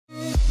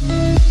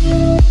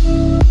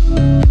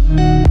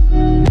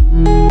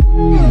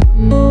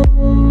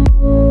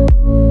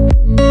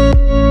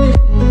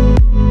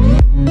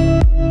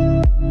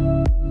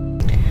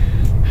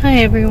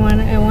Hi everyone,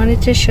 I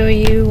wanted to show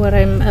you what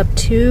I'm up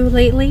to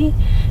lately.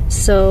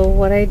 So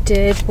what I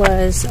did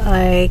was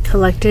I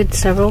collected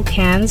several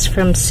cans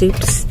from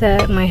soups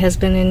that my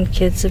husband and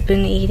kids have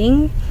been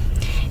eating,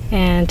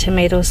 and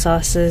tomato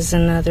sauces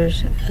and other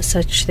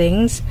such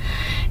things.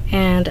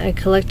 And I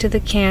collected the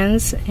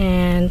cans,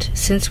 and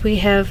since we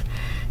have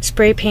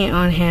spray paint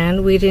on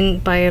hand, we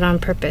didn't buy it on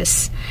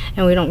purpose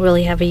and we don't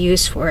really have a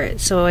use for it,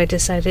 so I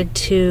decided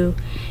to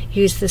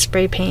use the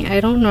spray paint. I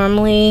don't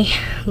normally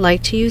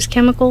like to use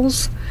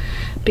chemicals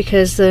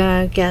because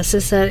the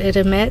gases that it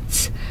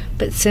emits,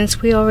 but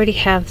since we already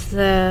have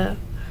the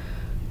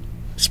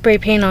spray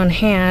paint on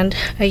hand,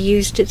 I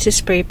used it to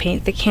spray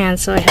paint the can.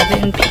 So I have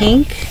it in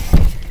pink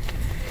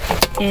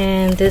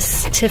and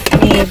this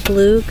Tiffany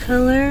blue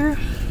color,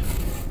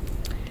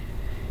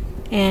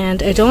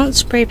 and I don't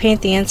spray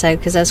paint the inside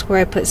because that's where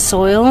I put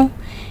soil,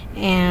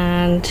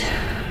 and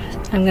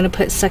I'm gonna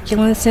put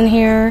succulents in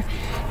here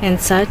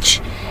and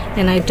such,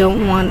 and I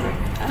don't want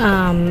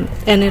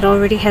and it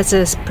already has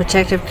a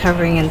protective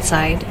covering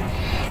inside.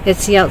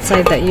 It's the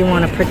outside that you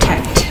want to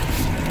protect.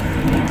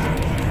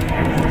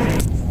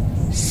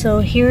 So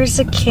here's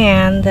a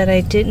can that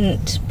I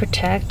didn't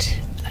protect.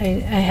 I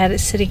had it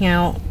sitting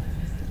out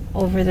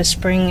over the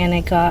spring, and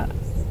it got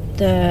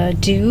the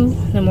dew,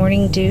 the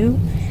morning dew,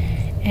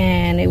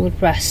 and it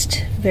would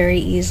rust very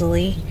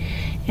easily.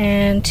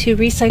 And to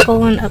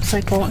recycle and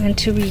upcycle and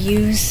to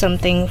reuse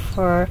something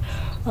for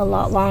a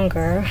lot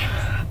longer,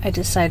 I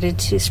decided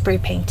to spray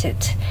paint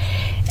it,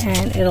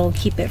 and it'll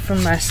keep it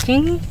from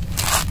rusting.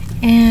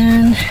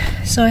 And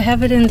so I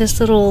have it in this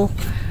little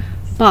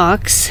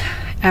box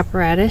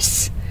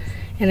apparatus,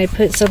 and I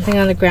put something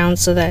on the ground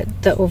so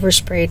that the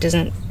overspray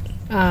doesn't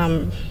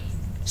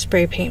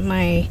spray paint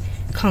my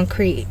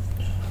concrete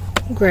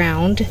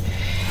ground.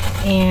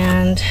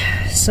 And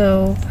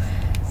so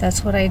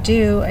that's what I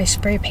do. I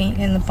spray paint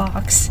in the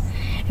box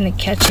and it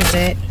catches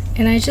it,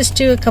 and I just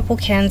do a couple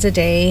cans a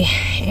day,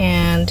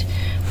 and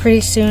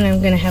pretty soon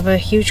I'm gonna have a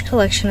huge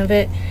collection of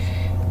it,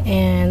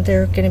 and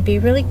they're gonna be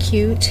really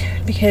cute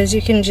because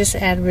you can just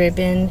add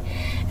ribbon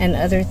and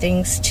other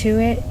things to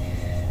it,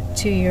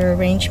 to your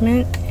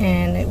arrangement,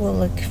 and it will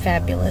look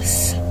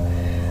fabulous.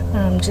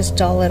 Just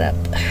doll it up.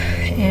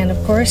 And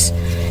of course,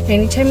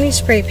 anytime you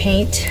spray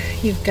paint,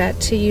 you've got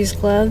to use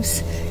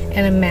gloves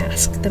and a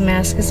mask. The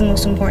mask is the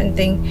most important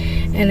thing,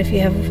 and if you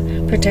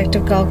have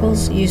protective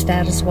goggles, use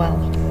that as well.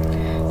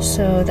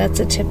 So that's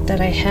a tip that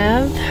I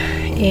have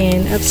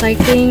in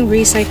upcycling,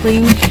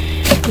 recycling,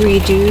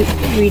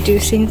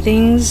 reducing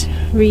things,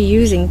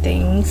 reusing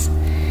things,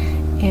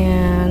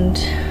 and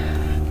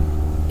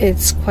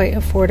it's quite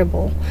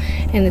affordable,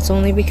 and it's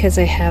only because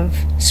I have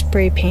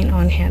spray paint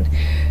on hand.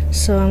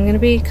 So I'm going to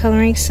be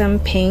coloring some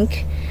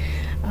pink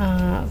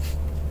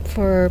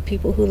for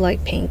people who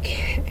like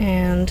pink,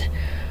 and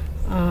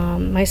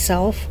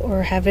myself,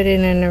 or have it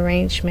in an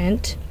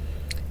arrangement.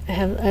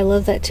 I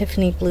love that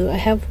Tiffany blue. I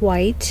have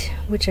white,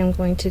 which I'm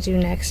going to do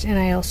next, and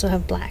I also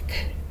have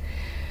black.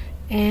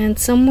 And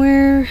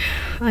somewhere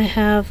I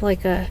have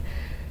like a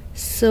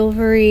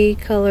silvery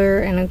color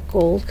and a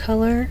gold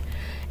color,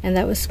 and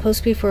that was supposed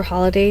to be for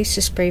holidays,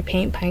 to spray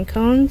paint pine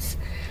cones.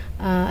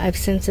 I've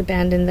since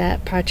abandoned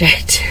that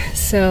project.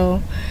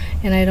 So,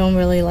 and I don't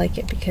really like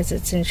it because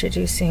it's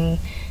introducing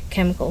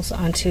chemicals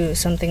onto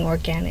something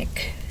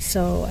organic.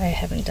 So I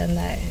haven't done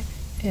that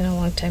in a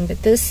long time,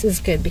 but this is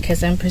good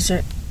because I'm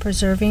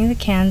preserving the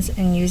cans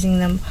and using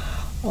them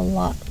a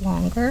lot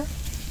longer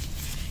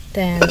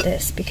than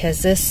this,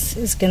 because this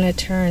is going to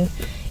turn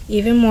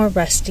even more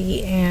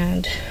rusty,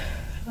 and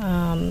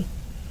I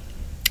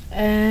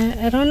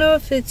don't know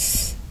if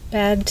it's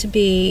bad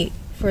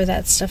for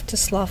that stuff to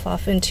slough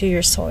off into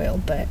your soil,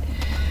 but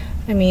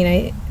I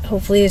mean,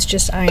 hopefully it's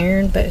just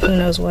iron, but who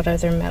knows what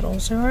other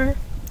metals there are.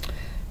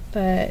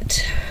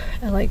 But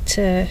I like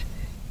to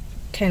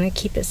kind of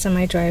keep it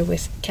semi-dry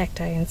with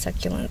cacti and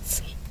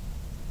succulents.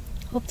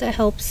 Hope that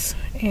helps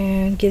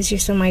and gives you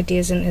some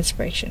ideas and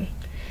inspiration.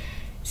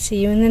 See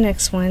you in the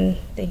next one.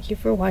 Thank you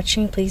for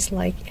watching. Please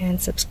like and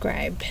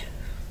subscribe.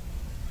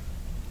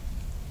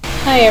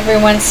 Hi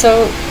everyone.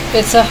 So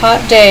it's a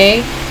hot day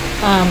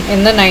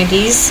in the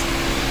 90s.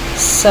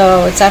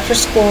 So it's after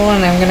school,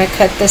 and I'm going to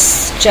cut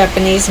this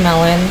Japanese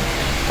melon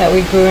that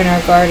we grew in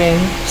our garden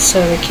so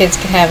the kids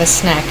can have a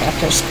snack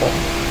after school.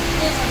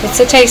 It's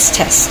a taste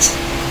test.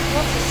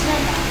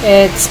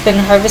 It's been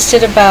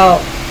harvested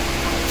about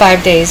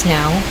 5 days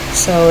now,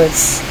 so it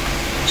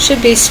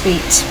should be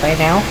sweet by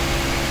now.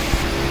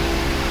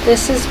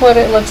 This is what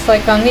it looks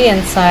like on the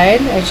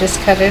inside. I just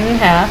cut it in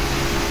half.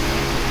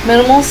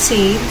 Minimal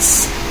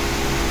seeds.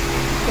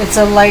 It's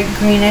a light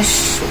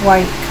greenish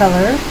white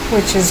color,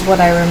 which is what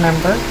I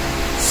remember.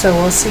 So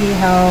we'll see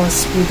how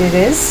sweet it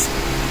is.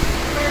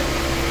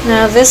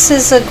 Now this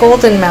is a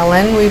golden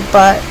melon. We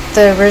bought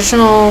the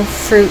original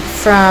fruit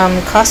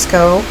from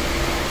Costco.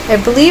 I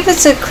believe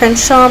it's a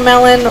Crenshaw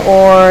melon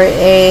or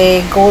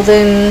a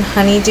golden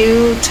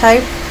honeydew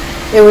type.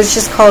 It was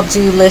just called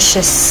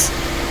Dewlicious.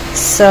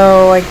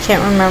 So I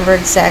can't remember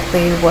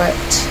exactly what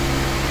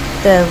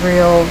the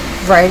real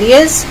variety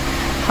is,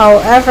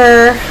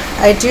 However,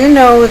 I do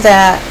know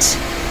that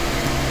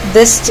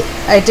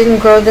I didn't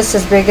grow this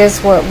as big as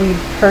what we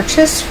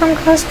purchased from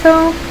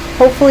Costco.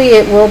 Hopefully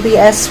it will be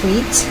as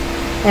sweet,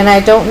 and I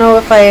don't know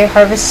if I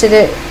harvested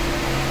it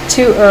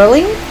too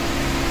early.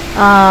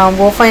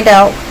 We'll find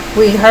out.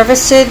 We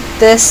harvested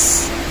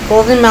this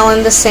golden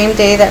melon the same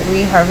day that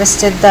we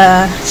harvested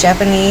the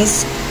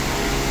Japanese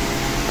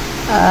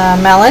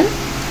melon,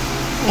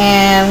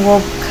 and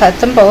we'll cut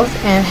them both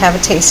and have a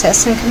taste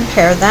test and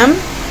compare them.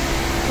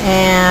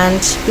 And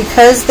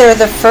because they're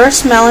the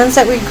first melons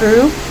that we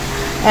grew,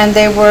 and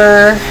they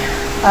were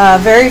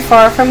very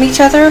far from each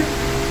other,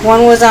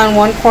 one was on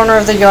one corner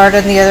of the yard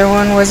and the other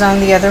one was on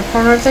the other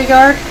corner of the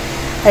yard,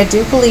 I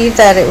do believe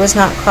that it was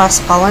not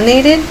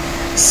cross-pollinated.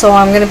 So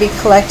I'm going to be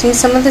collecting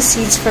some of the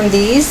seeds from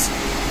these,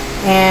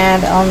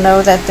 and I'll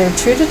know that they're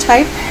true to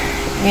type.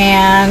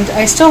 And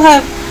I still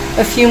have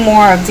a few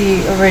more of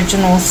the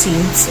original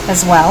seeds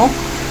as well,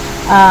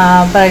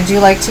 but I do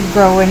like to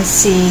grow and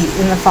see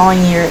in the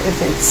following year if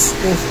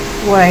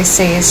what I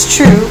say is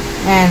true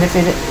and if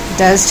it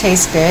does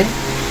taste good.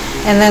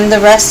 And then the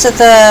rest of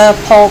the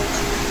pulp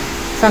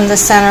from the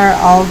center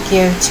I'll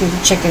give to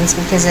the chickens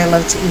because they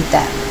love to eat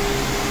that.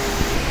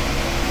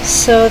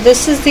 So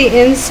this is the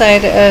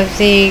inside of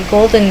the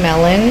golden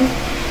melon,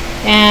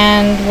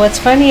 and what's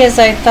funny is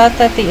I thought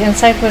that the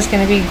inside was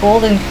going to be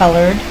golden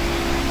colored.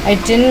 I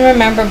didn't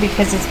remember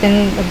because it's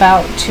been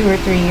about 2 or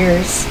 3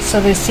 years,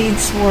 so the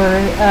seeds were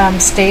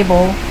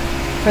stable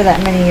for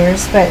that many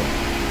years, but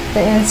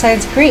the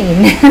inside's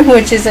green,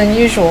 which is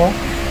unusual.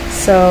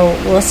 So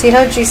we'll see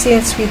how juicy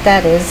and sweet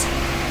that is,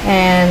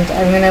 and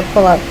I'm going to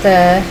pull out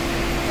the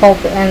pulp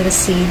and the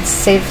seeds,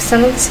 save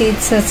some of the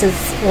seeds since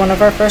it's one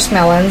of our first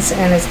melons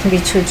and it can be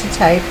true to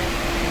type,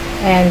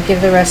 and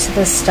give the rest of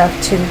the stuff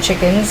to the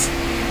chickens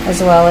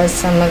as well as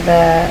some of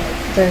the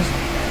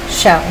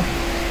shell.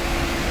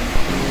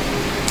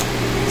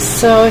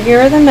 So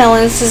here are the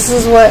melons. This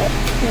is what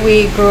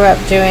we grew up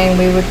doing.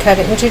 We would cut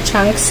it into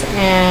chunks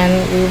and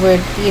we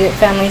would eat it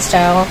family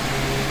style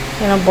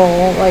in a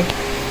bowl,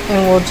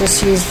 and we'll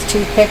just use a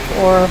toothpick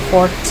or a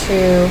fork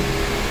to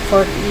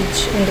fork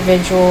each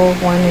individual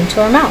one into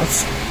our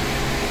mouths,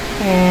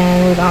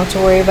 and we don't have to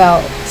worry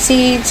about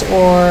seeds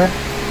or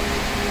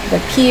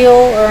the peel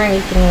or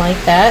anything like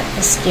that,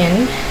 the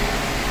skin.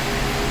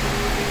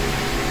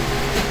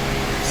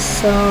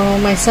 So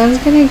my son's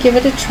gonna give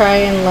it a try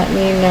and let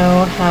me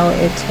know how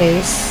it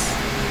tastes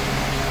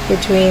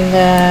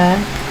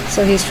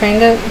so he's trying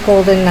the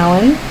golden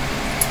melon,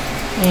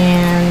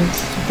 and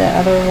the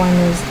other one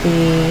is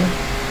the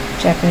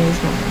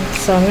Japanese melon.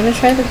 So I'm going to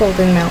try the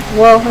golden melon.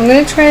 Well, I'm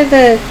going to try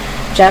the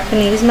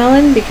Japanese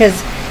melon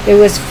because it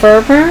was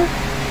firmer,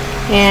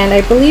 and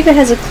I believe it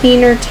has a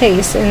cleaner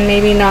taste and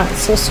maybe not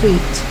so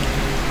sweet.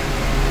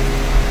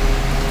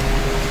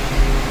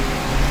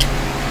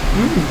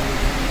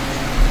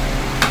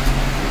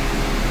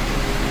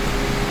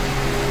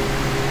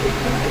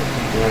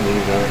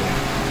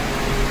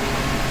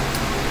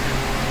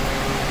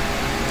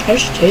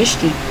 That's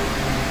tasty.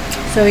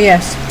 So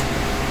yes,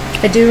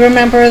 I do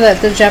remember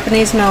that the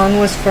Japanese melon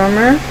was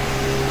firmer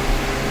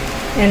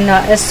and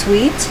not as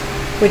sweet,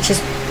 which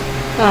is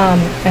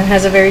and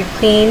has a very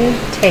clean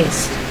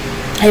taste.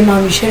 Hey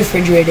Mom, you should have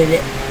refrigerated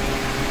it.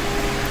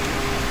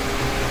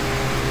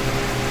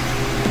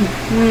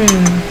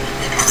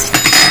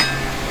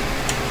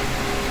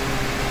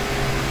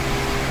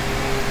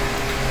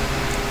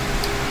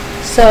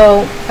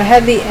 So I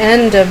had the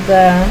end of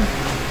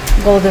the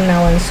golden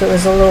melon, so it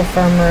was a little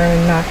firmer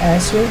and not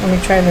as sweet. Let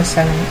me try the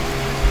center.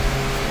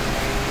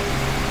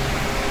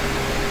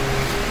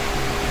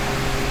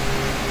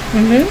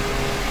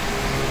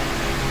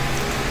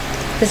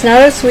 It's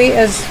not as sweet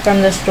as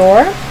from the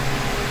store,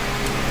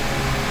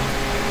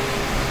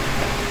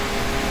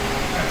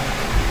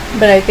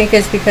 but I think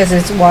it's because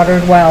it's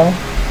watered well,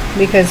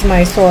 because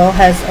my soil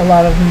has a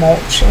lot of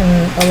mulch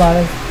and a lot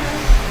of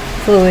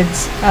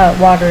fluids,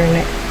 water in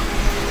it.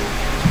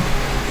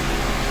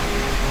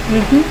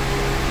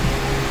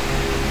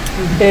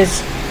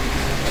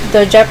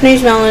 The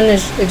Japanese melon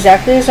is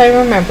exactly as I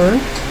remember.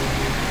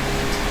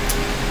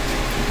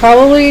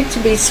 Probably to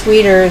be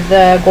sweeter,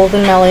 the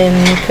golden melon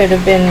could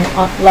have been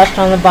left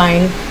on the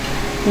vine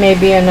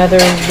maybe another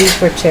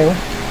week or 2.